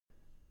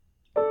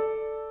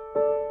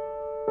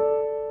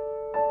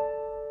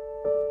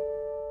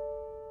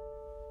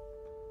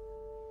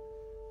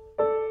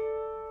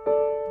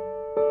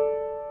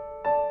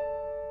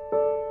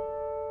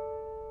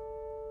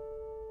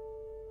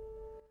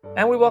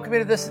welcome you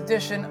to this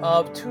edition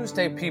of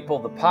Tuesday People,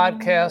 the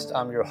podcast.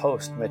 I'm your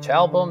host, Mitch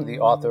Albom, the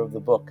author of the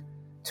book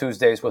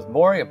Tuesdays with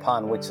Morrie,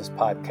 upon which this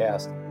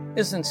podcast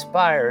is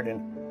inspired.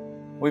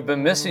 And we've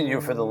been missing you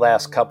for the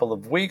last couple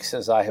of weeks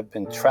as I have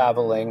been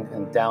traveling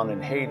and down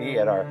in Haiti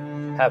at our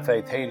Have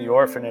Faith Haiti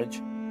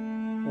orphanage,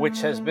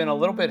 which has been a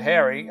little bit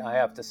hairy, I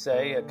have to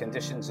say.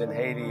 Conditions in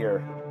Haiti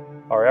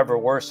are ever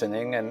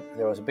worsening. And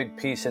there was a big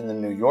piece in the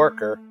New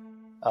Yorker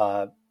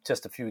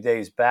just a few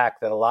days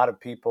back that a lot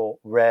of people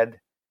read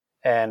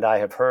and I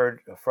have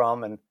heard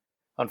from. And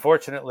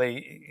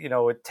unfortunately,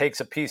 it takes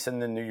a piece in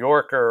the New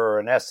Yorker or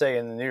an essay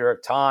in the New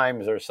York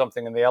Times or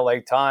something in the LA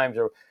Times,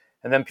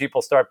 and then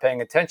people start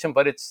paying attention.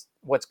 But it's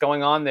what's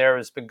going on there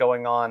has been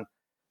going on.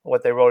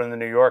 What they wrote in the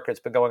New Yorker, it's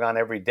been going on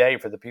every day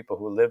for the people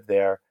who live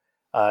there.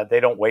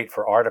 They don't wait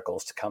for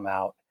articles to come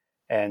out,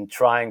 and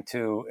trying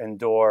to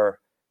endure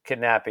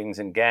kidnappings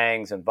and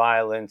gangs and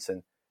violence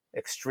and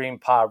extreme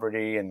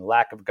poverty and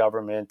lack of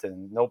government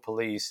and no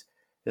police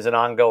is an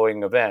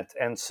ongoing event.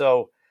 And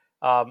so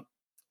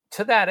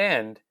to that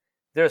end,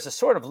 there's a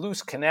sort of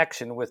loose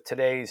connection with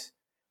today's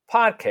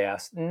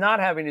podcast,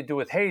 not having to do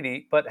with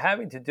Haiti, but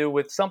having to do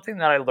with something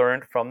that I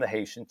learned from the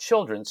Haitian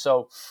children.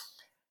 So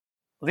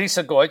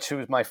Lisa Goetsch, who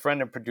is my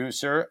friend and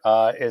producer,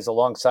 is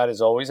alongside as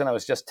always. And I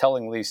was just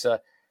telling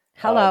Lisa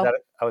that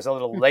I was a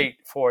little late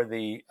for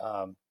the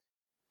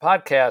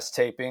podcast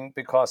taping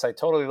because I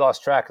totally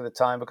lost track of the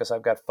time because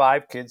I've got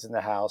 5 kids in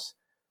the house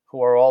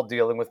who are all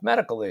dealing with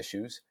medical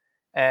issues,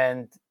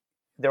 and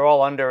they're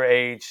all under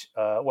age.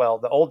 Well,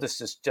 the oldest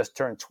is just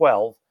turned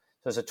 12.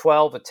 There's a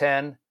 12, a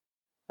 10,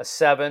 a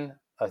 7,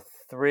 a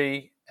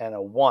 3, and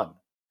a 1.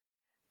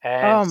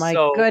 And oh my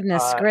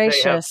goodness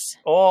gracious! They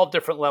have all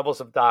different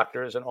levels of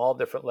doctors and all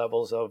different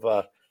levels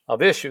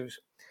of issues.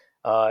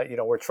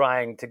 We're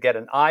trying to get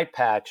an eye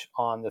patch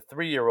on the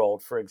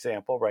 3-year-old, for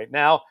example, right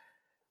now,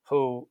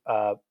 who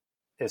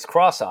is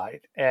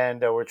cross-eyed, and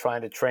we're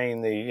trying to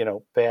train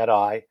the bad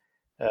eye,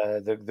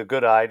 the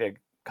good eye, to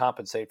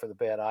compensate for the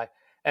bad eye.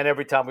 And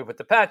every time we put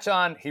the patch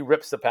on, he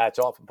rips the patch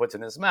off and puts it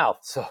in his mouth.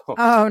 So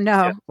oh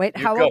no! Wait,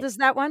 how old is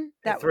that one?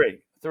 That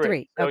 3. So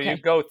okay. You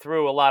go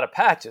through a lot of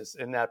patches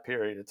in that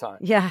period of time.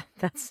 Yeah,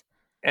 that's.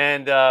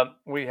 And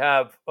we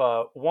have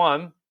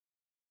one,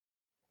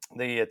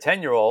 the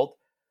 10-year-old,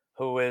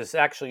 who is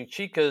actually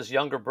Chica's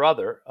younger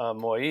brother,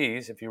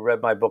 Moise. If you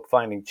read my book,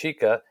 Finding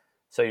Chica,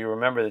 so you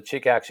remember that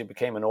Chica actually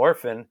became an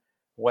orphan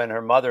when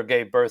her mother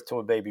gave birth to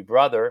a baby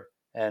brother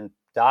and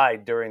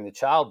died during the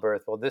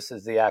childbirth. Well, this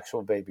is the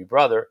actual baby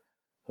brother,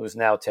 who's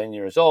now 10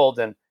 years old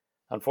and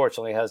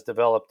unfortunately has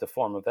developed a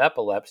form of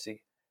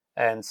epilepsy.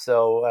 And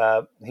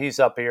so he's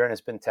up here and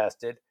has been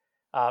tested.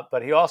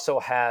 But he also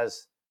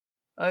has,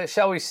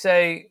 shall we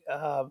say,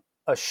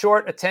 a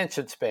short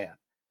attention span,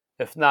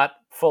 if not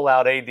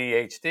full-out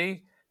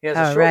ADHD. He has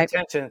a short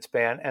attention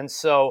span. And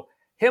so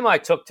him I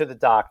took to the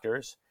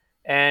doctors.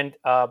 And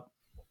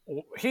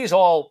he's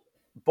all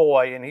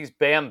boy, and he's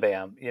Bam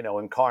Bam,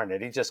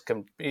 incarnate. He just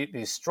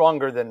he's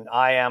stronger than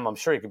I am. I'm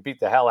sure he could beat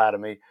the hell out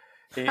of me.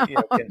 He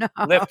can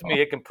lift me.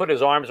 He can put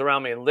his arms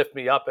around me and lift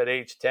me up at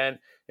age 10.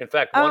 In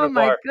fact,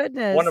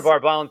 one of our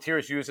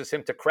volunteers uses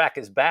him to crack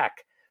his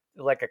back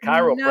like a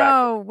chiropractor.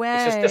 No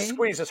way. He says, just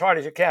squeeze as hard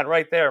as you can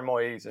right there,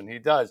 Moise, and he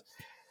does.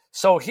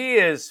 So he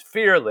is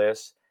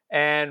fearless,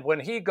 and when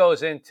he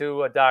goes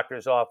into a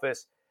doctor's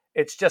office,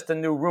 it's just a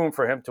new room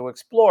for him to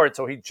explore. And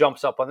so he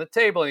jumps up on the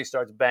table and he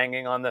starts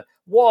banging on the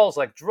walls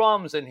like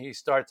drums, and he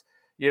starts,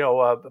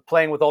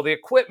 playing with all the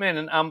equipment.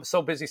 And I'm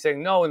so busy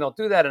saying, no, and don't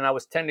do that. And I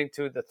was tending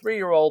to the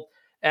 3-year-old,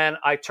 and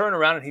I turn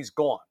around and he's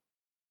gone.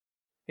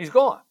 He's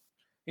gone.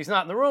 He's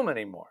not in the room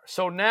anymore.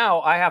 So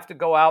now I have to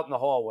go out in the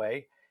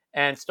hallway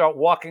and start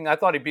walking. I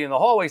thought he'd be in the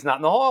hallway. He's not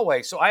in the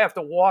hallway. So I have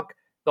to walk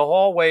the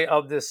hallway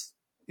of this,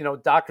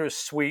 doctor's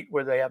suite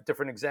where they have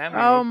different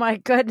examining rooms. Oh my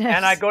goodness.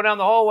 And I go down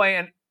the hallway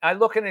and I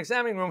look in the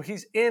examining room.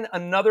 He's in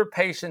another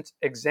patient's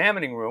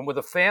examining room with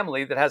a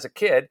family that has a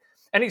kid.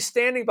 And he's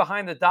standing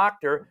behind the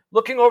doctor,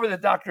 looking over the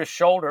doctor's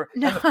shoulder.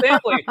 No. And the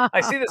family,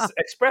 I see this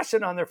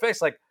expression on their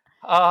face like,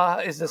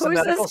 is this Who's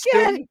a medical this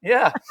kid? student?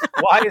 Yeah.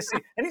 Why is he?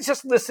 And he's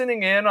just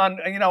listening in on,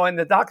 and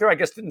the doctor, I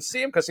guess, didn't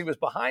see him because he was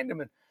behind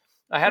him. And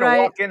I had to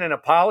walk in and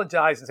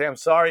apologize and say, I'm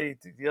sorry.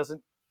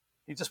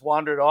 He just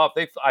wandered off.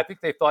 I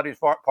think they thought he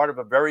was part of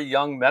a very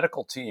young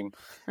medical team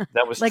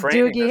that was like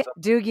training.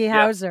 Doogie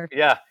Howser.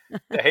 Yeah,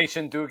 the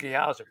Haitian Doogie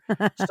Howser.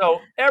 So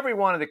every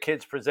one of the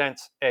kids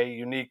presents a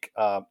unique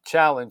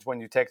challenge when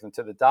you take them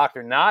to the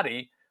doctor.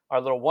 Nadi,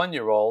 our little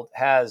 1-year-old,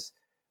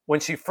 when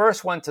she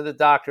first went to the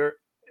doctor,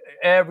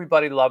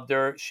 everybody loved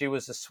her. She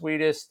was the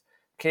sweetest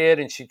kid,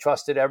 and she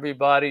trusted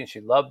everybody, and she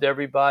loved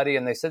everybody.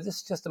 And they said, this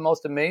is just the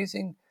most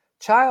amazing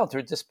child.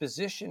 Her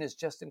disposition is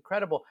just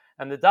incredible.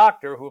 And the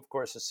doctor, who of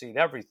course has seen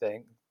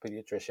everything,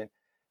 pediatrician,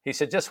 he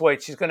said, just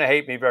wait, she's going to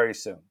hate me very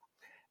soon.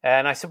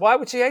 And I said, why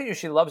would she hate you?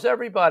 She loves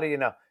everybody.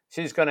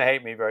 She's going to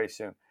hate me very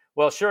soon.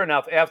 Well, sure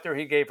enough, after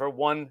he gave her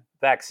one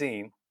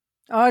vaccine.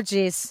 Oh,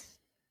 geez.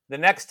 The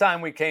next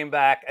time we came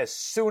back, as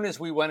soon as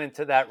we went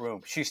into that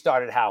room, she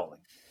started howling.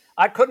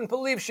 I couldn't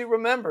believe she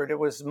remembered. It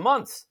was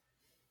months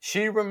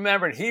She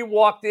remembered. He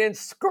walked in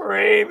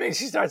screaming.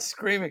 She starts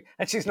screaming.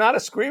 And she's not a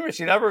screamer.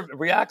 She never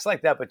reacts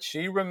like that, but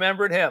she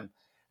remembered him.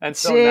 And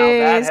so now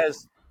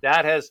Jeez.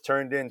 that has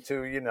turned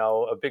into,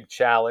 a big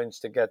challenge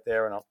to get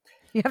there. And all.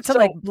 You have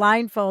to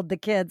blindfold the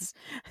kids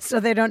so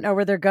they don't know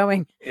where they're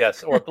going.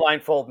 Yes, or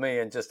blindfold me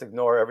and just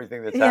ignore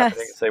everything that's Yes.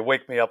 happening and say,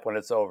 wake me up when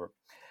it's over.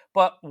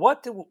 But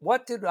what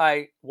did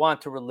I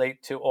want to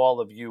relate to all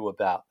of you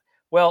about?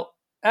 Well,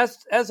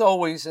 as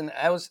always, and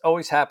as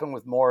always happened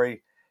with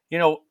Maury,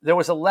 there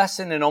was a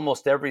lesson in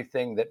almost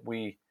everything that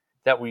we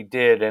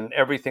did and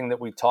everything that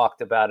we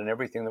talked about and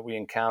everything that we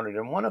encountered.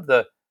 And one of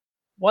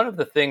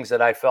the things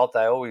that I felt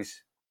I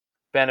always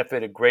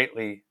benefited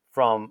greatly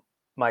from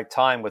my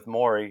time with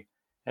Maury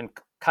and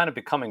kind of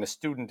becoming a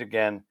student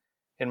again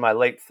in my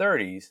late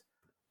 30s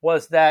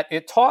was that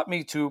it taught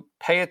me to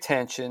pay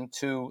attention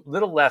to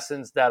little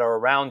lessons that are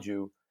around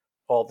you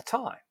all the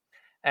time.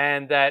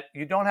 And that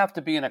you don't have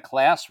to be in a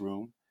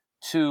classroom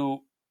to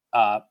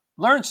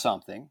learn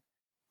something.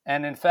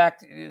 And in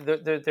fact,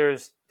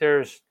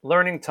 there's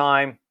learning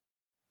time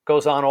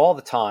goes on all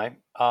the time.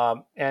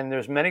 And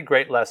there's many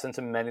great lessons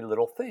and many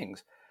little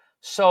things.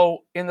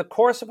 So in the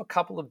course of a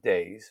couple of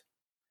days,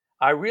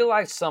 I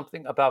realized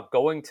something about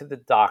going to the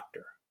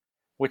doctor,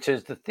 which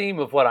is the theme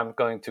of what I'm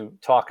going to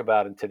talk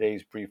about in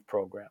today's brief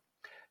program.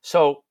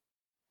 So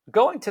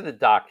going to the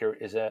doctor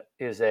is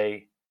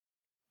a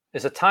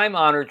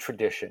time-honored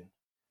tradition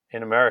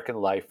in American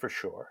life for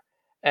sure.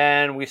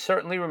 And we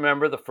certainly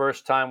remember the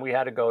first time we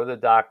had to go to the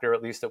doctor,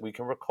 at least that we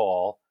can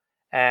recall,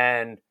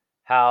 and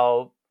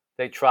how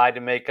they tried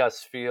to make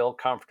us feel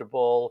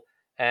comfortable.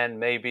 And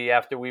maybe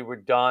after we were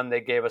done, they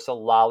gave us a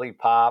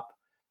lollipop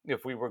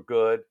if we were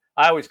good.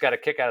 I always got a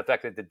kick out of the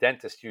fact that the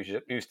dentist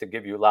used to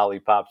give you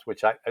lollipops,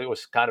 which it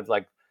was kind of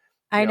like,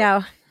 I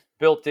know,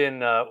 built in,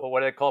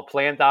 what do they call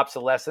planned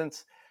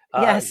obsolescence?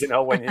 Yes.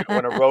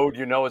 When a road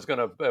is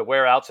going to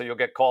wear out, so you'll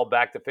get called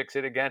back to fix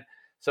it again.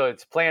 So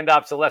it's planned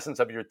obsolescence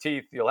of your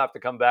teeth. You'll have to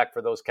come back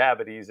for those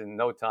cavities in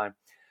no time.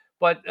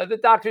 But the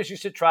doctors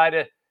used to try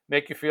to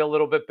make you feel a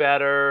little bit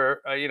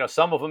better.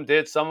 Some of them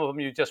did. Some of them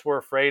you just were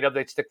afraid of.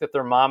 They'd stick the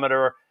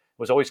thermometer. It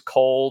was always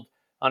cold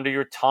under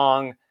your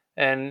tongue.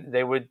 And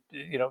they would,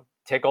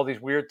 take all these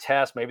weird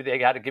tests. Maybe they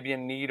had to give you a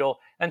needle.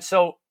 And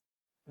so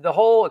the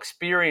whole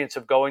experience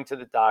of going to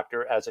the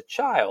doctor as a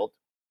child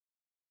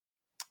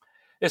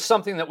is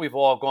something that we've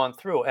all gone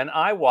through. And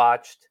I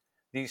watched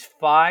these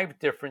 5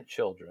 different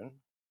children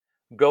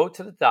go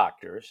to the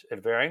doctors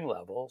at varying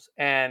levels.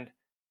 And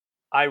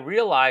I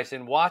realized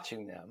in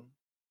watching them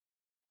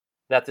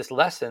that this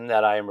lesson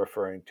that I am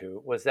referring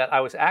to was that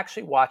I was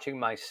actually watching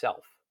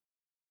myself.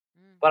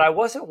 But I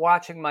wasn't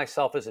watching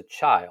myself as a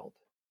child.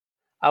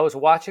 I was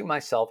watching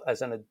myself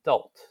as an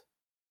adult.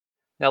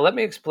 Now, let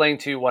me explain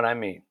to you what I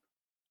mean.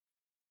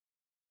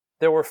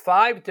 There were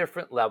 5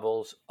 different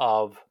levels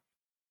of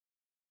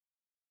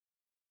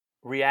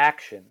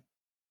reaction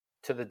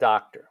to the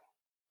doctor.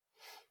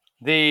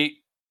 The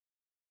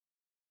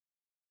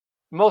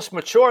most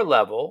mature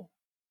level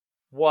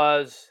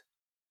was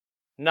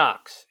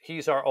Knox.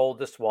 He's our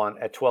oldest one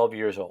at 12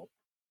 years old.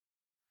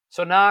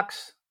 So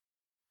Knox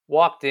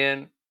walked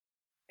in.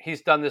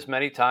 He's done this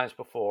many times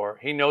before.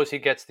 He knows he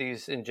gets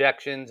these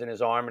injections in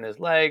his arm and his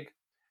leg.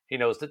 He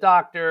knows the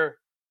doctor.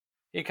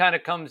 He kind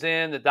of comes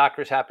in. The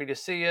doctor's happy to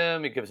see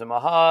him. He gives him a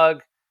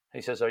hug.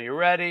 He says, "Are you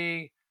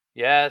ready?"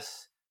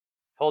 Yes.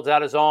 Holds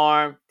out his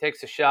arm,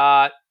 takes a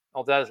shot.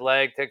 Holds out his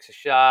leg, takes a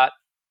shot.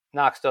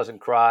 Knox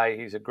doesn't cry.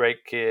 He's a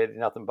great kid.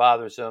 Nothing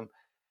bothers him.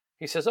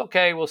 He says,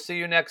 "Okay, we'll see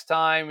you next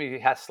time."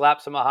 He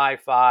slaps him a high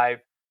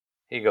five.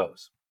 He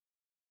goes.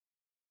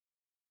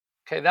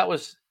 Okay, that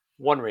was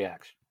one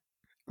reaction.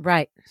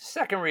 Right.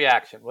 Second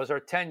reaction was our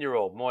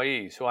 10-year-old,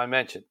 Moise, who I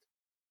mentioned.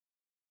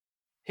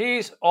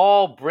 He's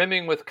all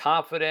brimming with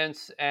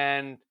confidence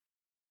and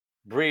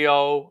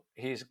brio.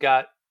 He's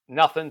got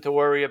nothing to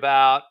worry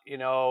about.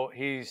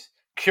 He's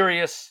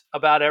curious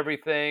about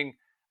everything.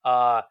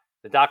 The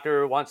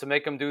doctor wants to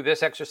make him do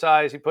this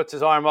exercise. He puts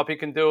his arm up, he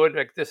can do it.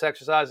 Like this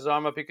exercise, his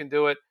arm up, he can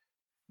do it.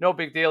 No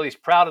big deal. He's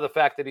proud of the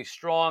fact that he's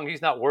strong.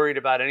 He's not worried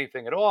about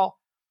anything at all.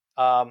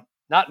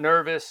 Not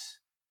nervous.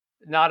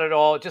 Not at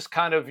all, just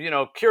kind of,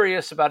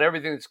 curious about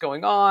everything that's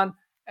going on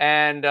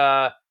and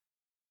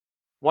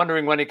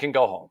wondering when he can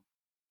go home.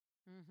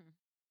 Mm-hmm.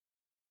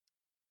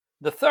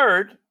 The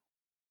third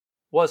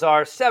was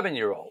our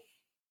 7-year-old.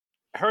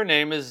 Her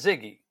name is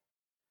Ziggy.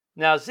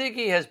 Now,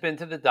 Ziggy has been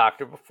to the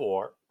doctor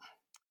before.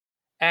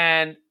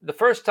 And the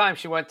first time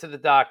she went to the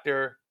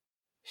doctor,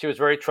 she was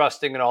very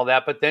trusting and all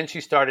that. But then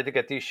she started to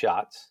get these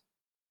shots.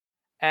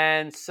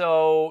 And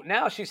so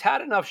now she's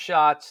had enough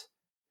shots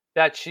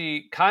that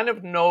she kind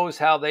of knows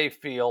how they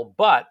feel,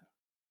 but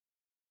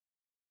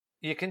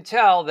you can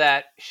tell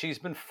that she's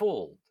been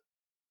fooled.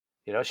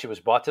 She was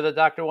brought to the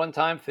doctor one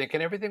time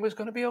thinking everything was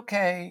going to be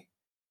okay,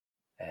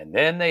 and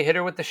then they hit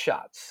her with the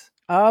shots.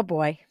 Oh,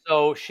 boy.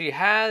 So she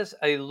has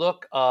a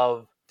look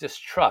of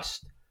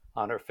distrust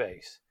on her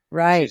face.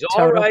 Right. She's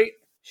all right.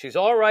 She's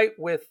all right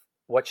with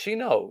what she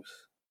knows,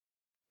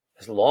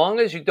 as long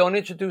as you don't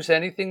introduce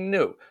anything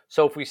new.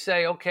 So if we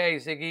say, okay,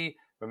 Ziggy,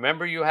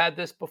 remember you had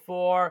this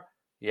before?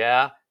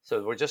 Yeah.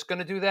 So we're just going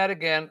to do that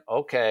again.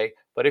 Okay.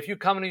 But if you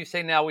come in and you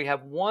say, now we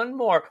have one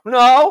more.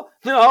 No.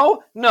 If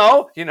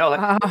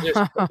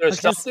there's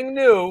something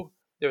new,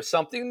 there's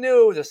something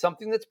new. There's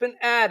something that's been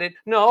added.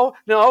 No.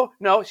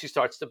 She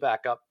starts to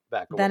back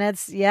away. Then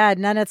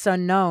it's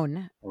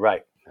unknown.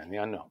 Right. And the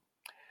unknown.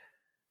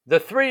 The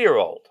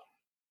 3-year-old.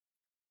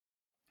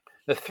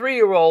 The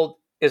 3-year-old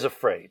is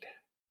afraid.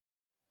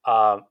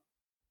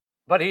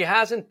 But he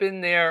hasn't been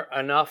there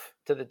enough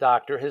to the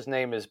doctor. His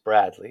name is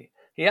Bradley.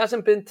 He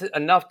hasn't been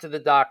enough to the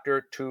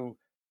doctor to,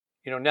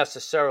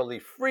 necessarily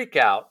freak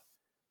out,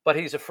 but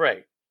he's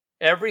afraid.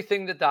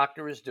 Everything the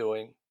doctor is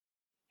doing,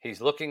 he's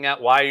looking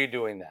at, why are you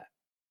doing that?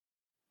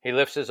 He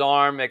lifts his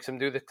arm, makes him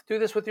do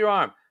this with your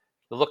arm.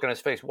 The look on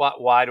his face,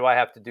 why do I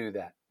have to do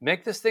that?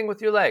 Make this thing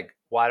with your leg.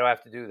 Why do I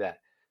have to do that?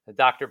 The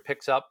doctor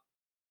picks up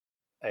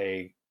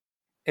a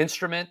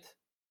instrument.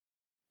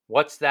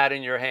 What's that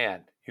in your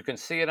hand? You can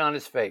see it on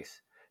his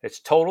face. It's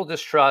total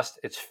distrust.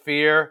 It's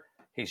fear.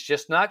 He's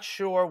just not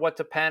sure what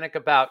to panic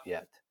about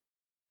yet.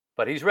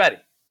 But he's ready.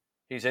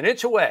 He's an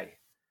inch away.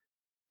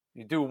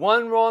 You do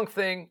one wrong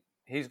thing,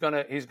 he's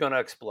gonna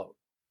explode.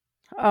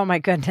 Oh my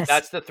goodness.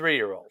 That's the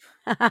 3-year-old.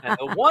 And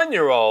the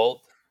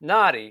 1-year-old,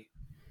 Nadi,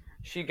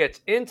 she gets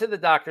into the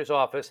doctor's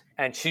office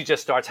and she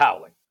just starts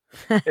howling.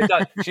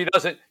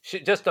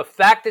 Just the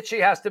fact that she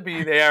has to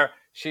be there,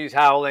 she's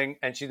howling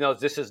and she knows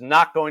this is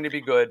not going to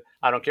be good.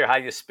 I don't care how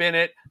you spin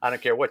it. I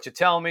don't care what you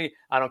tell me.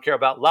 I don't care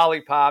about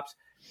lollipops.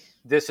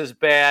 This is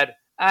bad.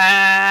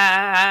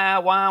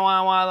 Mama,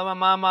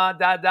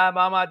 dada,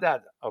 mama,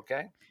 dada.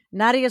 Okay.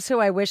 Nadi is who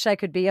I wish I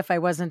could be if I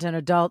wasn't an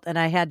adult and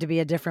I had to be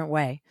a different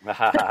way.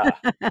 I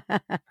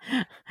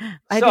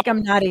think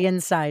I'm Nadi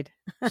inside.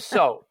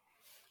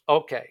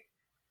 Okay.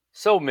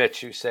 So,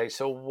 Mitch, you say,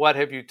 so what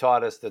have you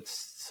taught us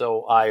that's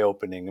so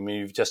eye-opening? I mean,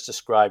 you've just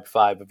described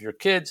 5 of your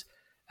kids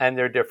and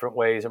their different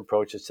ways and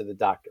approaches to the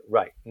doctor.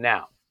 Right.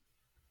 Now,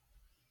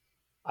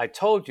 I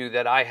told you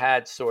that I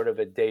had sort of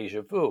a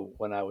deja vu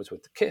when I was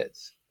with the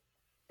kids.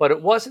 But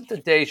it wasn't the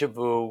deja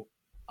vu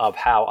of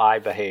how I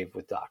behaved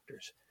with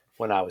doctors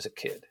when I was a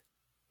kid.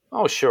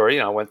 Oh, sure,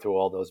 I went through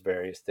all those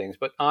various things.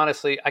 But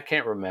honestly, I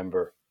can't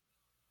remember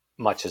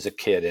much as a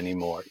kid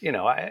anymore.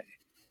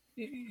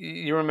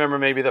 You remember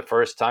maybe the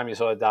first time you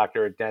saw a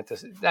doctor or a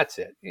dentist. That's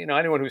it.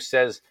 Anyone who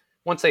says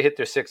once they hit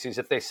their 60s,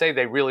 if they say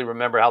they really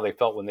remember how they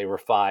felt when they were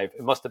 5,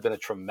 it must have been a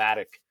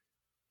traumatic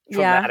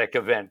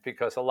event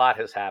because a lot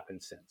has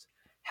happened since.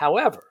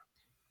 However,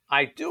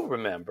 I do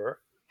remember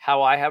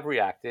how I have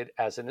reacted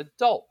as an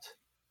adult.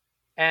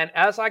 And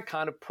as I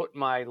kind of put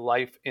my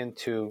life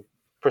into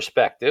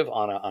perspective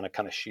on a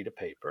kind of sheet of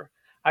paper,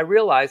 I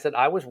realized that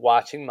I was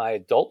watching my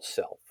adult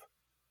self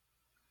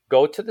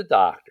go to the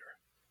doctor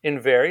in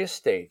various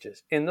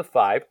stages in the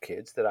 5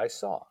 kids that I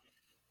saw.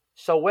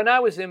 So when I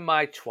was in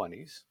my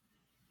 20s,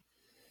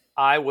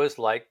 I was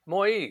like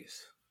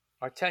Moise,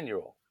 our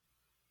 10-year-old.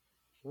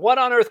 What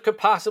on earth could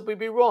possibly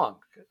be wrong?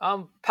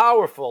 I'm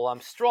powerful. I'm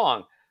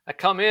strong. I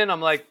come in.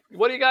 I'm like,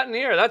 what do you got in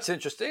here? That's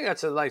interesting.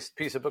 That's a nice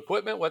piece of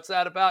equipment. What's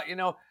that about?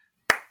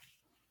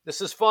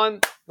 This is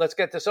fun. Let's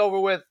get this over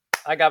with.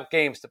 I got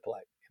games to play,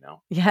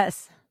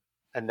 Yes.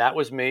 And that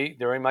was me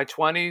during my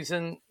 20s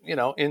and,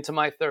 into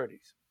my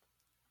 30s.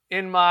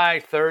 In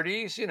my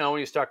 30s, when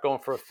you start going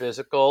for a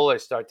physical, they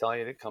start telling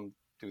you to come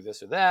do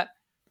this or that.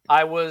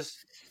 I was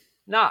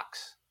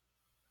Knox.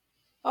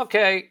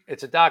 Okay,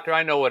 it's a doctor.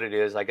 I know what it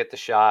is. I get the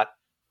shot.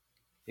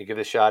 You give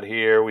the shot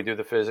here. We do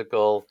the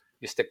physical.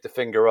 You stick the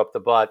finger up the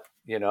butt.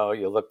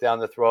 You look down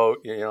the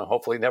throat.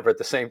 Hopefully never at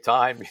the same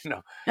time.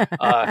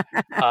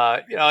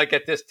 I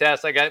get this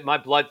test. I got my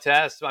blood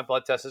test. My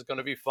blood test is going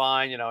to be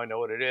fine. I know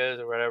what it is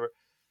or whatever.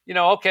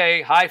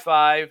 Okay, high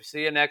five.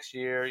 See you next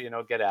year.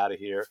 Get out of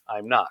here.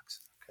 I'm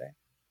Knox. Okay,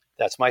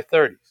 that's my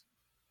 30s.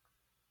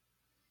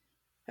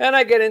 And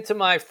I get into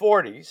my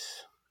 40s.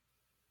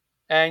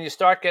 And you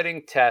start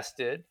getting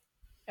tested,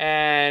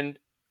 and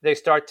they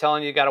start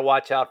telling you got to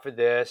watch out for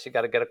this. You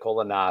got to get a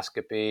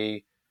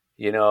colonoscopy.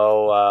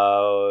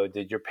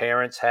 Did your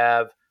parents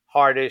have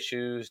heart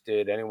issues?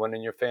 Did anyone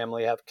in your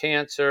family have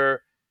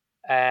cancer?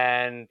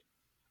 And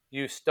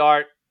you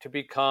start to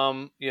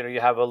become, you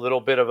have a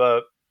little bit of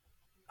a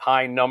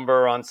high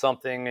number on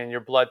something in your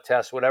blood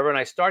test, whatever. And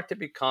I start to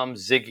become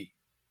Ziggy,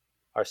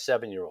 our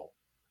 7-year-old.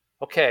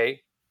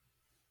 Okay,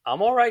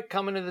 I'm all right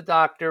coming to the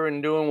doctor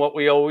and doing what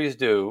we always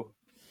do.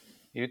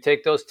 You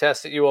take those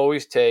tests that you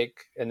always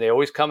take, and they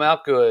always come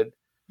out good.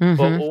 Mm-hmm.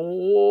 But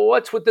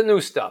what's with the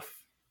new stuff?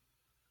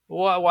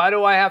 Why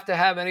do I have to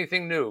have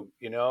anything new?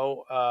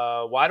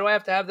 Why do I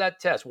have to have that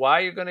test? Why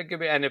are you going to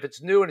give me? And if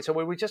it's new, and so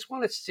we just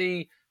want to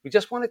see, we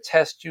just want to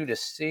test you to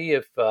see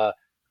if,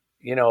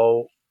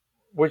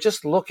 we're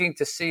just looking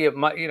to see if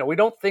we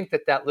don't think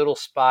that little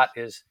spot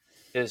is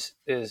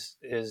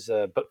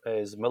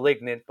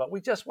malignant, but we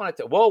just want it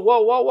to.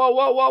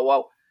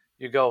 Whoa.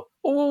 You go,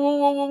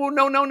 whoa,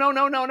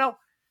 no.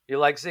 You're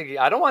like, Ziggy,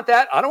 I don't want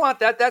that.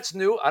 That's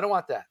new. I don't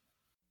want that.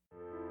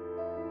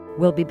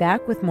 We'll be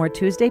back with more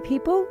Tuesday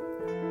People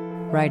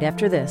right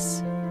after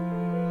this.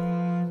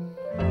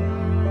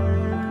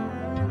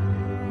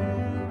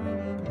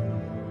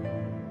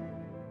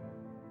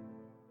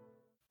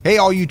 Hey,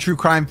 all you true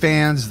crime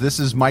fans, this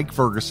is Mike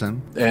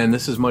Ferguson. And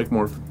this is Mike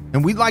Morphy.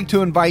 And we'd like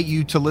to invite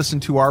you to listen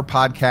to our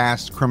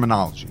podcast,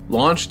 Criminology.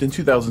 Launched in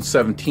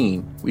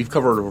 2017, we've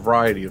covered a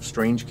variety of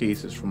strange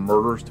cases from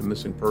murders to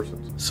missing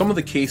persons. Some of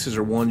the cases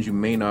are ones you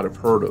may not have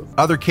heard of.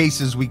 Other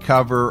cases we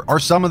cover are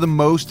some of the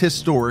most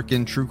historic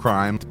in true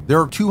crime.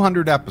 There are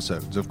 200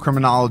 episodes of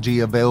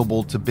Criminology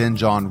available to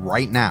binge on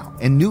right now,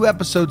 and new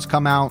episodes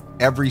come out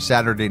every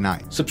Saturday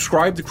night.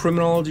 Subscribe to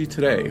Criminology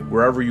today,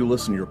 wherever you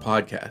listen to your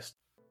podcast.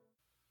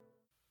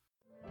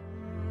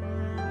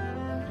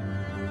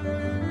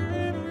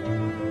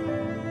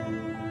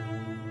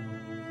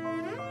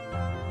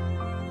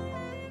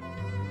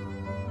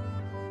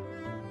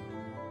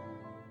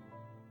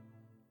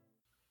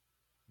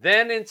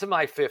 Then into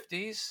my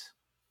 50s,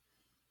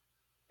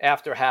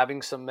 after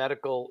having some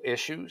medical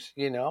issues,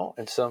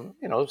 and some,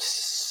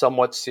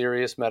 somewhat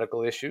serious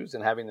medical issues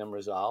and having them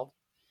resolved.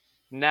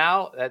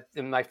 Now,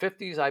 in my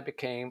 50s, I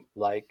became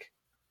like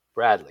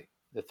Bradley,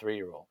 the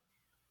 3-year-old.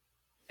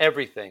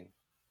 Everything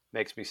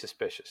makes me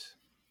suspicious.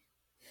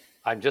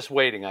 I'm just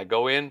waiting. I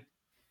go in.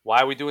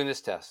 Why are we doing this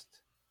test?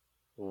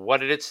 What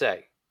did it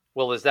say?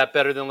 Well, is that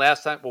better than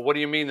last time? Well, what do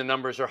you mean the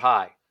numbers are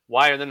high?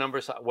 Why are the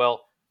numbers high?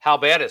 Well, how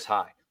bad is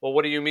high? Well,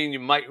 what do you mean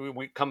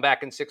we come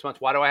back in 6 months?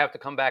 Why do I have to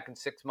come back in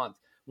 6 months?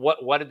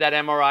 What did that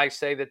MRI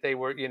say that they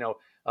were,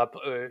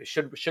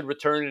 should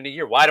return in a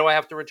year? Why do I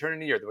have to return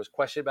in a year? There was a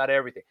question about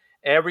everything.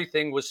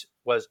 Everything was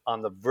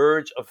on the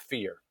verge of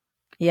fear.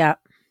 Yeah.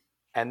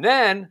 And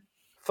then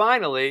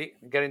finally,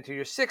 get into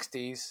your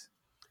 60s,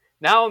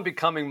 now I'm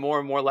becoming more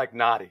and more like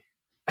Nadi.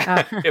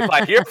 If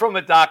I hear from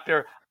a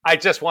doctor, I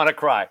just want to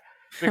cry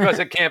because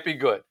it can't be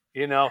good.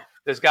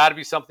 There's got to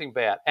be something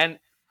bad.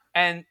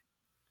 And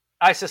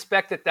I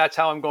suspect that that's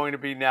how I'm going to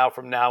be now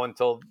from now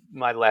until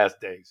my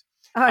last days.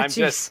 Oh,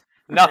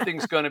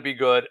 nothing's going to be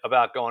good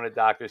about going to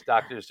doctors.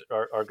 Doctors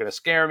are going to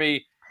scare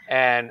me.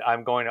 And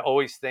I'm going to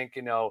always think,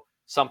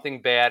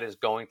 something bad is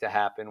going to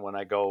happen when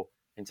I go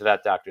into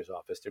that doctor's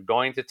office. They're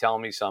going to tell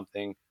me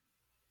something.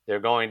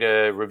 They're going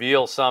to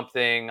reveal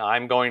something.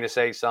 I'm going to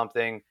say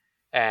something.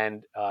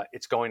 And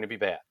it's going to be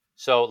bad.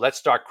 So let's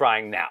start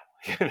crying now,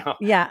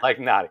 Yeah. Like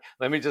Nadi.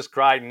 Let me just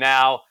cry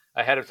now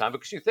ahead of time.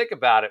 Because you think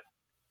about it.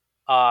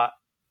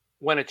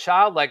 When a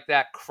child like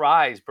that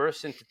cries,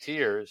 bursts into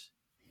tears,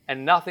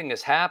 and nothing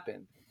has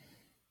happened,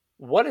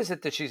 what is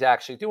it that she's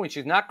actually doing?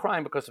 She's not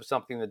crying because of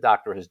something the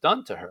doctor has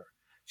done to her.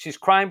 She's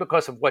crying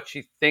because of what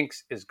she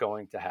thinks is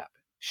going to happen.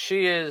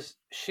 She is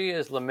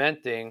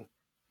lamenting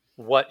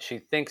what she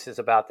thinks is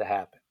about to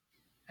happen.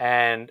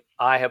 And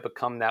I have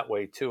become that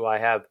way too. I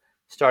have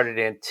started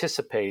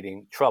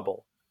anticipating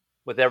trouble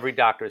with every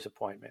doctor's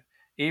appointment.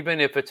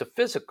 Even if it's a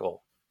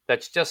physical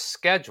that's just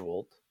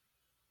scheduled,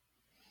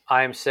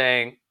 I'm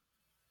saying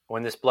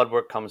when this blood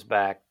work comes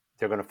back,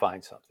 they're going to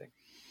find something.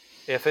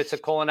 If it's a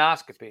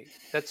colonoscopy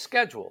that's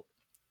scheduled,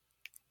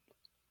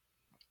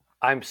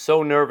 I'm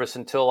so nervous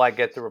until I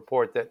get the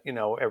report that,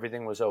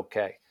 everything was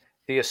okay.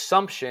 The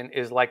assumption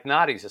is like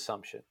Nadi's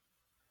assumption.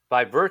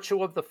 By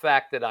virtue of the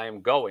fact that I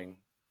am going,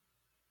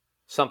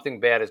 something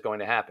bad is going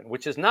to happen,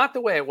 which is not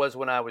the way it was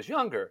when I was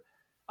younger.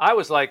 I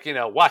was like,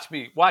 watch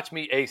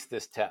me ace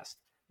this test.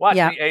 Watch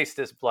me ace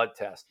this blood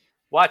test.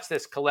 Watch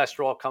this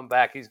cholesterol come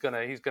back. He's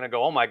gonna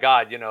go, oh my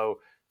God,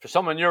 for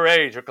someone your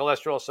age, your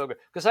cholesterol is so good.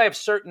 Because I have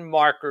certain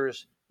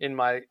markers in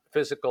my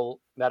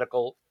physical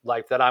medical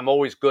life that I'm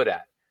always good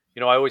at.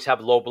 I always have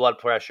low blood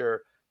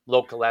pressure,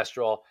 low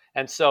cholesterol.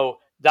 And so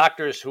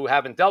doctors who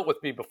haven't dealt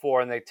with me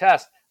before and they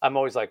test, I'm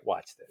always like,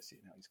 watch this. He's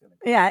gonna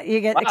go, yeah, you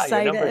get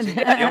excited.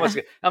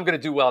 I'm gonna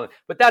do well.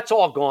 But that's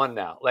all gone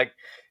now. Like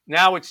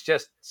now it's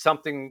just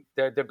something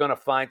they're gonna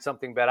find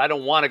something bad. I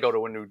don't want to go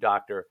to a new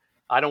doctor.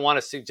 I don't want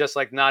to see, just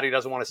like Nadi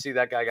doesn't want to see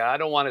that guy. I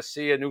don't want to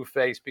see a new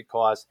face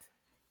because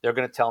they're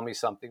going to tell me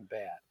something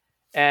bad.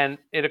 And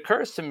it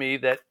occurs to me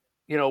that,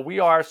 we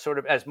are sort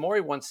of, as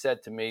Maury once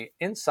said to me,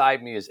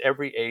 inside me is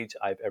every age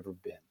I've ever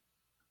been.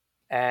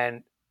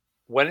 And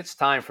when it's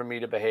time for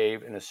me to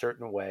behave in a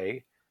certain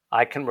way,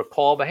 I can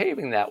recall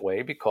behaving that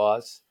way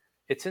because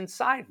it's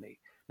inside me.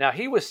 Now,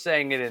 he was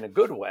saying it in a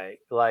good way.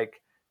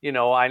 Like,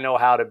 I know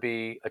how to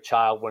be a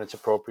child when it's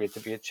appropriate to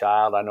be a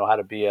child. I know how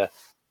to be a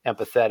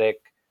empathetic,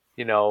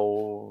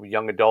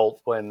 young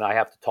adult when I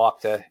have to talk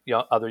to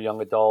other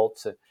young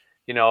adults,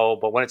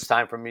 but when it's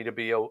time for me to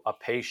be a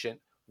patient,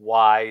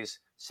 wise,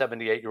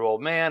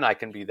 78-year-old man, I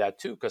can be that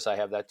too, because I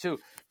have that too.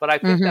 But I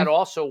think that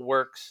also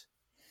works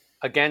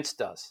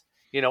against us.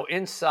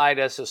 Inside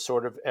us is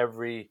sort of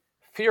every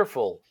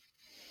fearful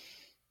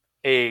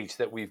age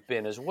that we've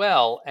been as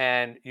well.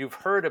 And you've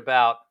heard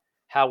about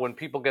how when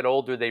people get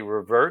older, they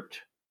revert.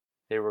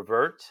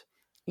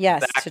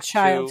 Yes, to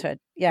childhood.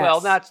 Yes. Well,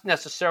 not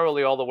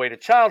necessarily all the way to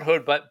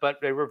childhood, but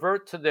they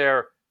revert to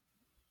their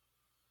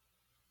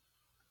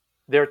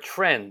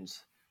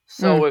trends.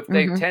 So if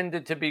they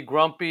tended to be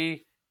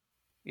grumpy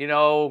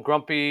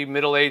grumpy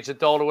middle-aged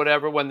adult or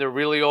whatever. When they're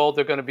really old,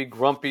 they're going to be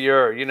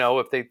grumpier.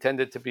 If they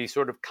tended to be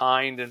sort of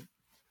kind and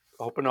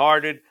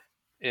open-hearted,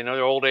 in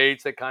their old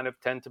age, they kind of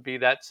tend to be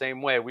that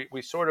same way.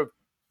 We sort of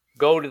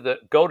go to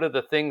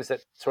the things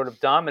that sort of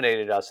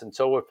dominated us. And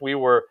so if we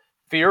were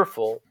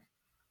fearful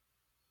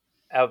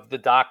of the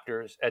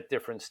doctors at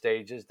different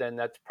stages, then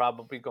that's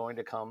probably going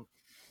to come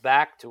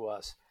back to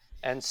us.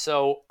 And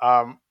so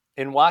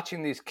in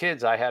watching these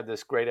kids, I had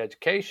this great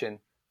education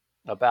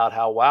about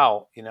how,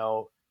 wow,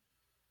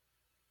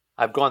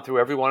 I've gone through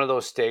every one of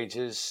those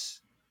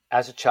stages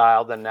as a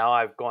child, and now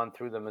I've gone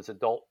through them as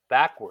adult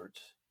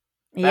backwards.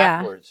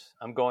 Yeah.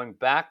 I'm going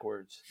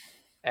backwards.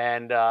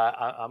 And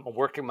I'm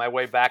working my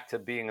way back to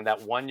being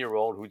that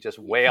 1-year-old who just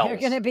wails. You're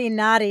going to be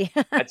naughty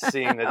at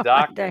seeing the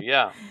doctor.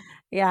 Yeah.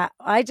 Yeah.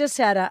 I just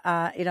had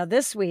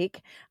this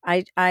week,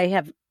 I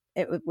have,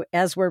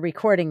 as we're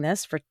recording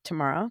this for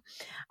tomorrow,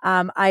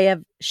 I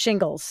have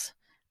shingles.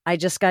 I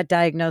just got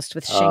diagnosed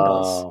with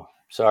shingles. Oh,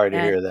 sorry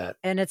to hear that.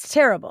 And it's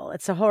terrible.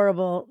 It's a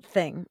horrible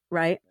thing,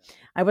 right?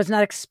 I was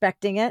not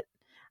expecting it.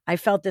 I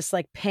felt this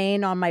like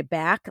pain on my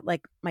back,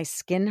 like my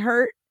skin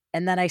hurt.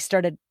 And then I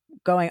started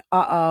going,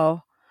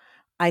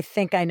 I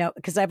think I know,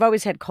 because I've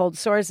always had cold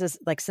sores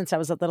since I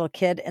was a little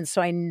kid. And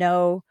so I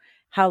know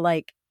how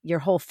like your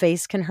whole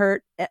face can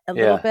hurt a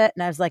little bit.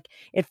 And I was like,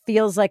 it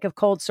feels like a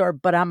cold sore,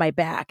 but on my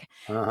back.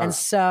 And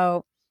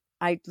so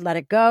I let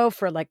it go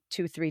for like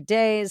 2-3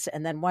 days.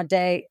 And then one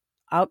day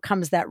out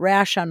comes that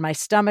rash on my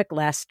stomach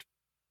last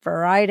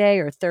Friday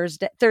or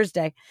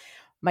Thursday.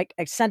 I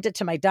sent it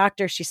to my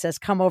doctor. She says,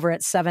 come over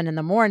at 7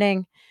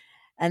 a.m.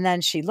 And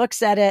then she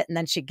looks at it and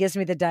then she gives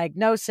me the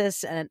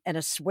diagnosis and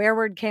a swear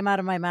word came out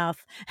of my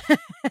mouth.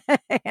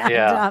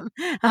 And,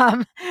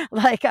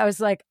 I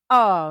was like,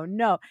 oh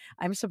no,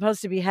 I'm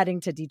supposed to be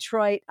heading to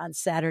Detroit on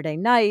Saturday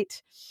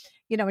night,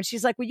 and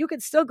she's like, well, you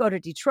could still go to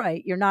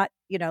Detroit. You're not,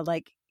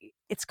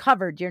 it's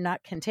covered. You're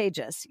not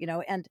contagious,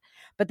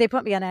 but they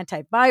put me on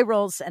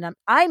antivirals and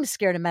I'm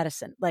scared of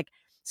medicine. Like,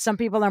 some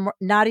people are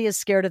not as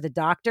scared of the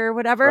doctor or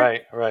whatever.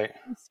 Right.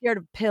 I'm scared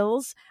of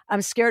pills.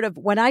 I'm scared of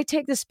when I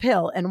take this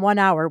pill in 1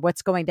 hour,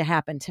 what's going to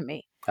happen to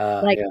me.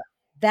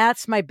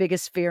 That's my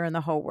biggest fear in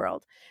the whole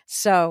world.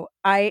 So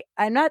I'm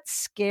not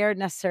scared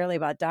necessarily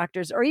about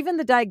doctors or even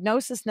the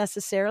diagnosis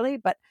necessarily,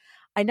 but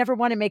I never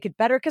want to make it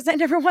better because I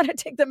never want to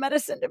take the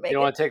medicine to make it. You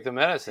don't want to take the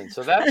medicine.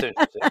 So that's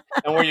interesting.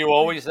 And were you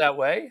always that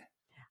way?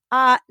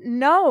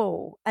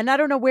 No. And I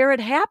don't know where it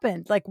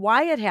happened, like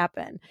why it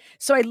happened.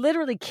 So I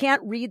literally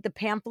can't read the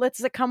pamphlets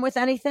that come with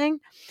anything.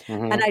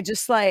 Mm-hmm. And I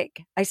just I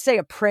say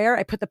a prayer.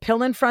 I put the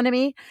pill in front of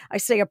me. I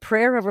say a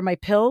prayer over my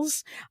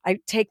pills. I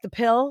take the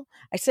pill.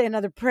 I say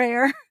another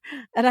prayer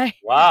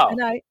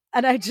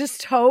and I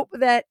just hope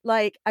that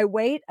I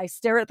wait, I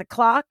stare at the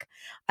clock.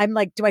 I'm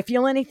like, do I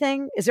feel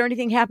anything? Is there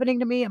anything happening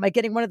to me? Am I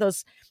getting one of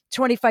those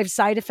 25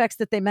 side effects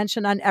that they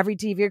mention on every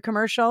TV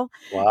commercial?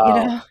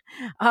 Wow.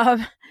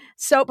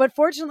 But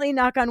fortunately,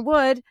 knock on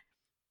wood,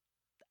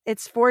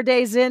 it's 4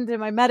 days into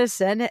my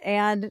medicine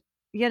and,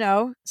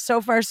 so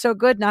far so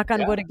good, knock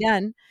on wood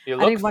again. You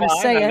look fine.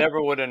 I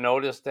never would have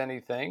noticed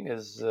anything.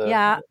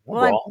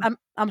 Well,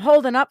 I'm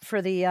holding up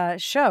for the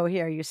show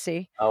here, you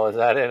see. Oh, is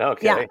that it?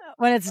 Okay. Yeah.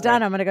 When it's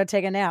done, I'm going to go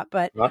take a nap.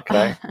 But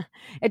okay.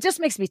 It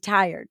just makes me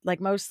tired,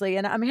 mostly.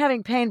 And I'm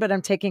having pain, but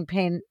I'm taking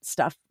pain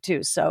stuff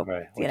too. So,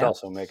 right. Which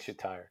also makes you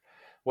tired.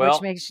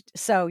 Well,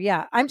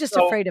 I'm just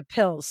afraid of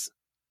pills.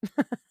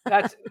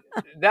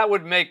 That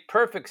would make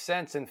perfect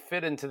sense and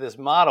fit into this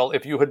model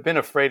if you had been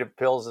afraid of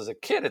pills as a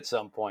kid at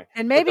some point.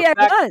 And maybe I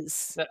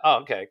was.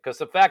 Okay, because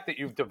the fact that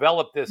you've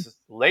developed this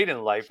late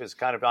in life is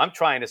kind of, I'm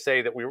trying to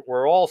say that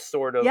we're all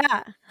sort of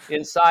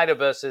inside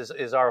of us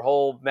is our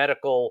whole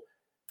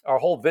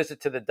visit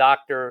to the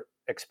doctor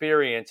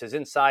experience is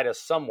inside us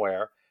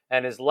somewhere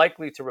and is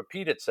likely to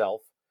repeat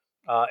itself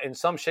in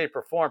some shape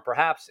or form,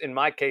 perhaps in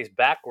my case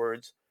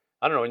backwards.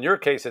 I don't know, in your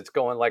case it's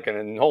going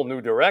in a whole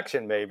new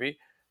direction maybe.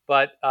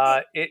 But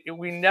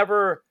we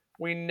never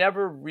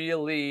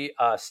really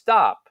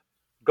stop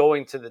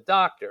going to the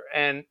doctor,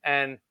 and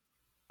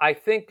I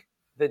think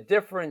the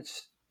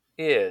difference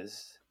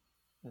is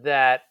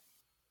that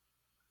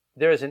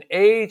there's an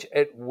age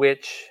at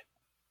which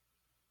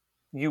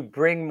you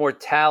bring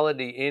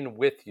mortality in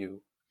with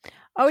you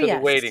to the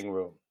waiting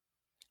room.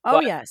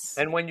 Yes.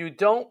 And when you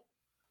don't,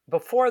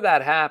 before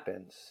that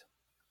happens,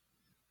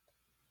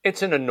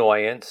 it's an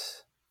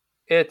annoyance,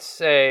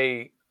 it's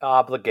a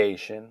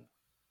obligation.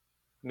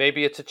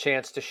 Maybe it's a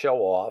chance to show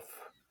off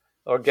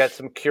or get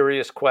some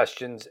curious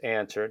questions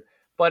answered,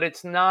 but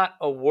it's not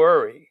a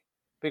worry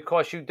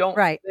because you don't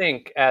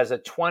think as a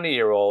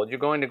 20-year-old you're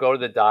going to go to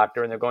the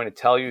doctor and they're going to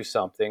tell you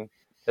something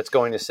that's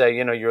going to say,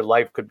 your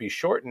life could be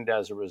shortened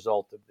as a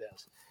result of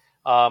this,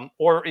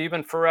 or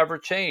even forever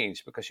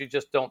changed because you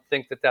just don't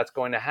think that that's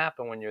going to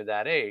happen when you're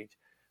that age.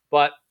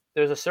 But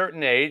there's a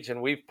certain age,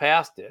 and we've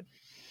passed it,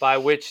 by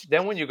which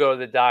then when you go to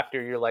the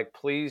doctor, you're like,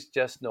 please,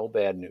 just no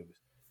bad news.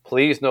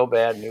 Please, no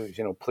bad news.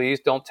 Please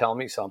don't tell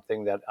me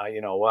something that,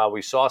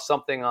 we saw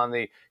something on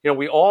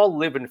we all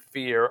live in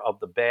fear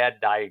of the bad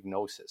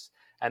diagnosis.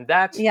 And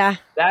that's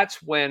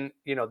when,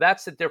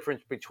 that's the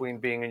difference between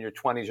being in your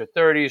 20s or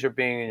 30s or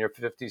being in your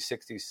 50s,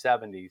 60s,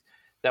 70s,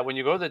 that when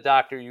you go to the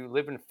doctor, you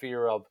live in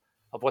fear of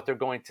what they're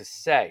going to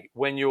say.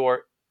 When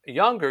you're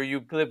younger,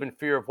 you live in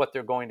fear of what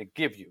they're going to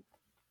give you.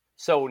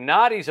 So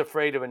Nadi's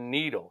afraid of a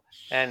needle,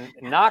 and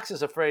Knox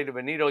is afraid of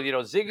a needle.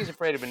 Ziggy's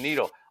afraid of a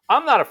needle.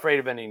 I'm not afraid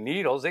of any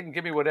needles. They can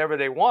give me whatever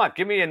they want.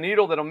 Give me a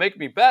needle that'll make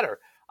me better.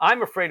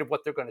 I'm afraid of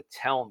what they're going to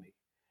tell me.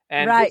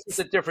 And This is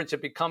the difference.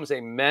 It becomes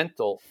a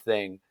mental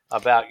thing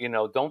about,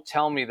 don't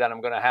tell me that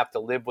I'm going to have to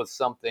live with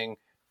something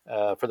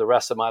for the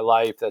rest of my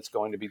life that's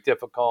going to be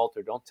difficult,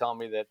 or don't tell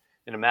me that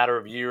in a matter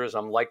of years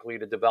I'm likely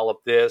to develop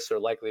this or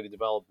likely to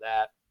develop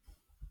that.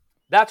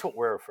 That's what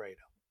we're afraid of.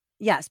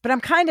 Yes, but I'm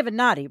kind of a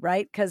naughty,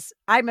 right? Because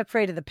I'm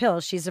afraid of the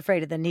pill. She's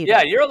afraid of the needle.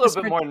 Yeah, you're a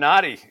little bit more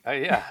naughty.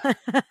 Yeah,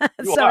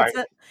 you so are.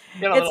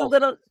 It's a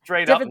little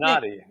straight up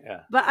naughty. Thing.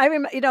 Yeah. But I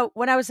remember,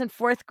 when I was in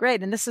 4th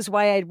grade, and this is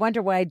why I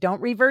wonder why I don't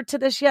revert to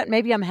this yet.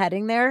 Maybe I'm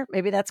heading there.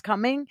 Maybe that's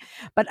coming.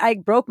 But I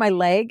broke my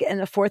leg in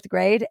the 4th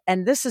grade,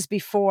 and this is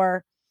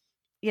before,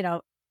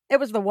 it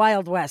was the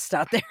Wild West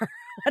out there.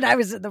 When I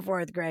was in the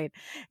 4th grade,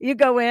 you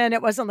go in,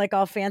 it wasn't like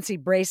all fancy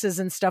braces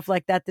and stuff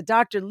like that. The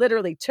doctor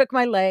literally took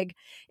my leg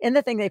in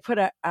the thing. They put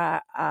one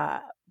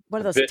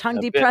of those tongue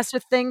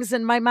depressor things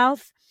in my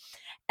mouth.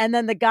 And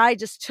then the guy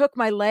just took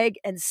my leg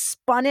and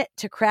spun it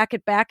to crack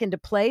it back into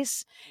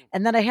place.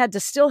 And then I had to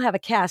still have a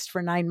cast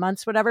for 9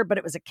 months, whatever, but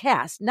it was a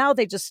cast. Now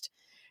they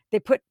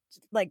put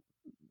like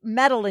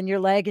metal in your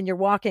leg and you're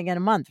walking in a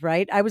month,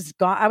 right? I was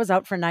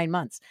out for 9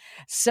 months.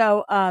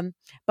 So,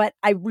 but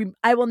I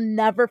will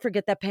never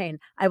forget that pain.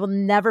 I will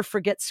never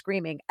forget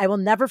screaming. I will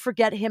never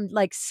forget him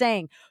like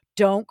saying,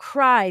 "Don't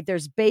cry.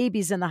 There's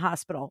babies in the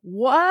hospital."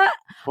 What?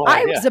 Well,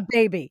 I was a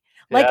baby.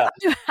 Like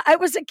I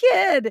was a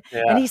kid.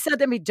 Yeah. And he said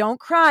to me, "Don't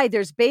cry.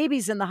 There's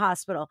babies in the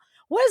hospital."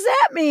 What does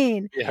that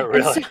mean? Yeah,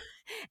 really.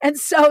 And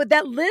so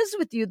that lives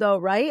with you though,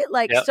 right?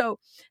 Like, So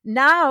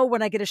now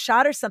when I get a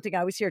shot or something, I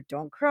always hear,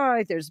 "Don't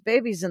cry. There's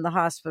babies in the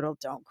hospital.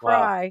 Don't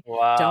cry.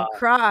 Wow. Don't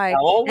cry."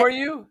 How old were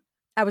you?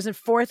 I was in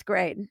 4th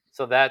grade.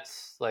 So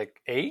that's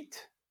like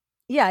 8?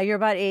 Yeah, you're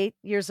about 8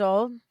 years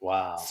old.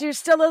 Wow. So you're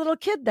still a little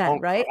kid then,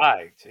 right?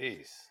 Right.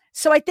 Jeez.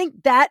 So I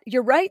think that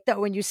you're right, though,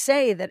 when you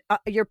say that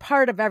you're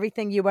part of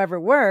everything you ever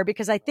were,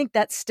 because I think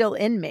that's still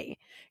in me.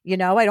 I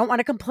don't want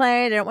to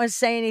complain. I don't want to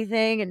say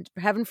anything. And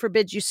heaven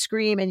forbid you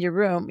scream in your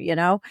room,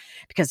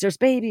 because there's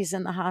babies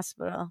in the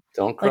hospital.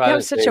 Don't cry. Like, that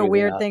was such a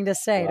weird thing to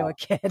say to a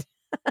kid.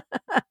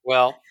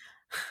 Well,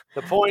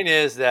 the point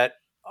is that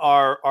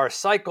our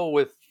cycle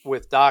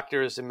with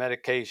doctors and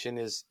medication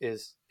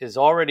is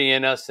already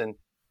in us. And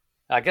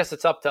I guess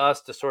it's up to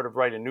us to sort of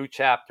write a new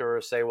chapter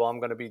or say, well, I'm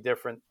going to be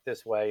different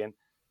this way. And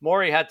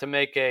Maury had to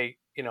make a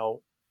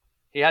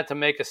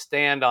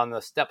stand on the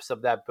steps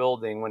of that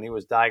building when he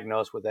was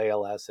diagnosed with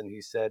ALS. And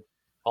he said,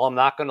 "Oh, I'm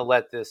not going to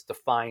let this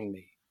define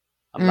me.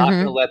 I'm not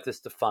going to let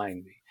this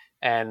define me.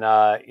 And,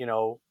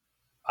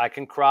 I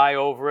can cry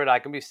over it. I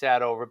can be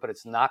sad over it, but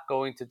it's not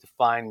going to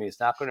define me. It's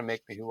not going to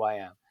make me who I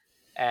am."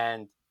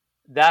 And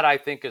that, I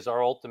think, is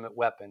our ultimate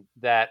weapon,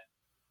 that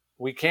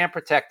we can't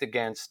protect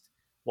against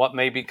what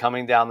may be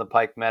coming down the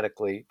pike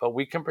medically, but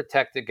we can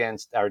protect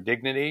against our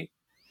dignity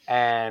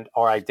and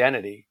our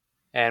identity.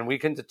 And we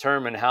can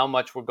determine how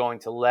much we're going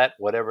to let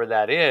whatever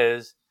that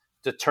is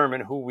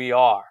determine who we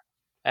are.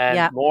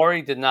 And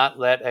Maury did not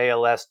let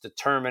ALS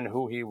determine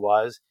who he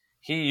was.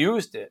 He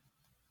used it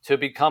to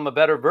become a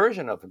better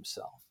version of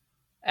himself.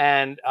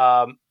 And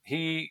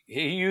he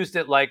used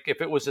it like,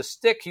 if it was a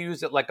stick, he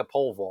used it like a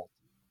pole vault.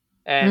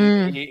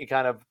 And he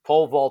kind of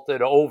pole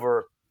vaulted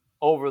over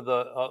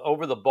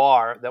the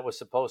bar that was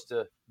supposed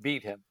to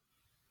beat him.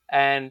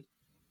 And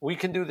we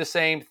can do the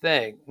same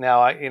thing.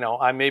 Now,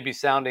 I may be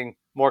sounding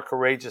more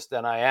courageous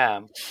than I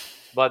am,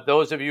 but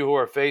those of you who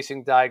are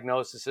facing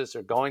diagnoses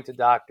or going to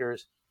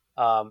doctors,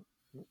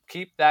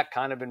 keep that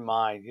kind of in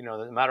mind.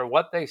 No matter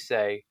what they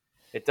say,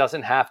 it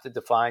doesn't have to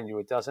define you.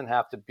 It doesn't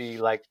have to be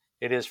like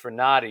it is for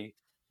Nadi,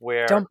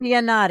 where don't be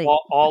a Nadi.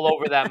 all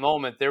over that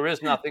moment, there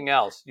is nothing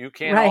else. You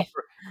can't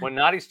offer. When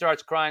Nadi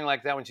starts crying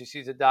like that when she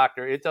sees a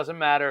doctor, it doesn't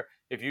matter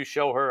if you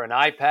show her an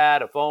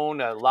iPad, a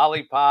phone, a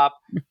lollipop.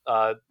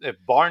 If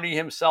Barney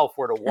himself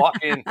were to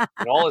walk in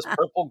all his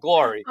purple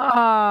glory,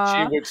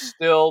 she would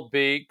still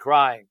be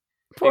crying.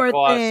 Poor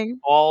thing.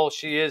 All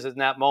she is in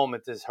that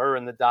moment is her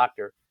and the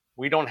doctor.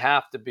 We don't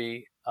have to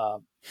be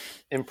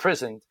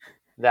imprisoned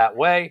that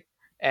way.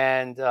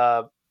 And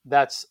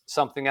that's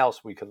something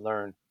else we could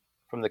learn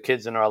from the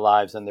kids in our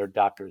lives and their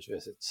doctor's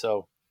visits.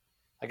 So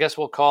I guess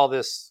we'll call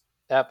this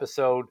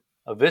episode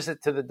A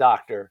Visit to the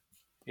Doctor,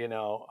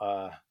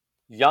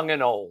 young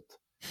and old.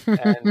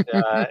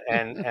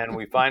 And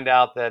we find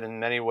out that in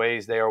many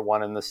ways they are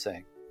one and the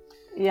same.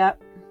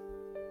 Yep.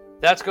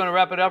 That's going to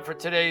wrap it up for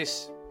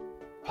today's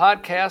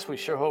podcast. We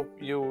sure hope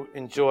you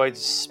enjoyed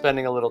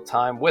spending a little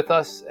time with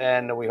us,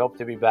 and we hope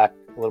to be back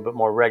a little bit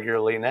more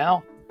regularly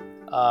now.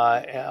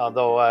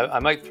 Although I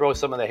might throw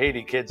some of the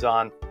Haiti kids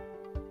on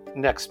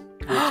next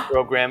week's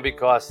program,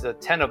 because the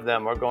 10 of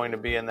them are going to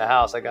be in the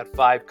house. I got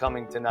 5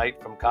 coming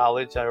tonight from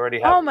college. I already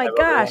have. Oh my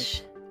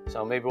gosh!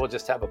 So maybe we'll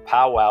just have a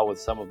powwow with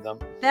some of them.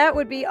 That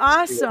would be See what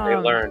awesome. they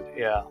learned,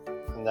 yeah.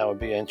 And that would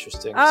be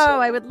interesting. Oh, So,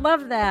 I would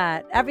love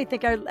that.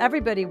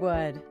 Everybody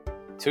would.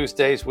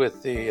 Tuesdays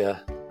with the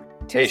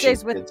Tuesdays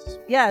Haitian with kids.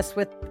 Yes,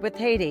 with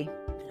Haiti.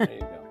 There you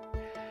go.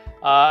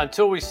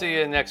 Until we see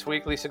you next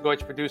week, Lisa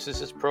Goich produces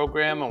this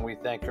program, and we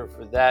thank her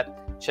for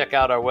that. Check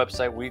out our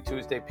website,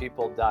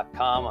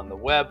 WeTuesdayPeople.com on the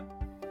web.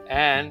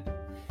 And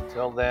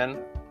until then,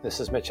 this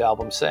is Mitch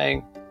Albom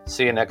saying,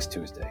 see you next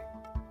Tuesday.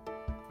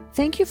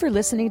 Thank you for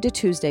listening to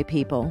Tuesday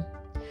People.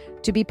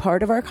 To be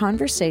part of our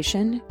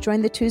conversation,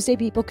 join the Tuesday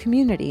People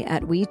community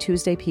at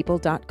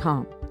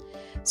WeTuesdayPeople.com.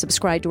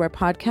 Subscribe to our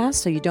podcast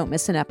so you don't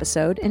miss an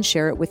episode, and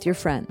share it with your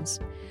friends.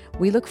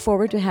 We look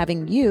forward to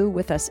having you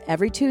with us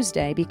every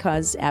Tuesday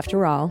because,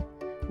 after all,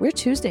 we're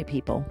Tuesday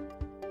People.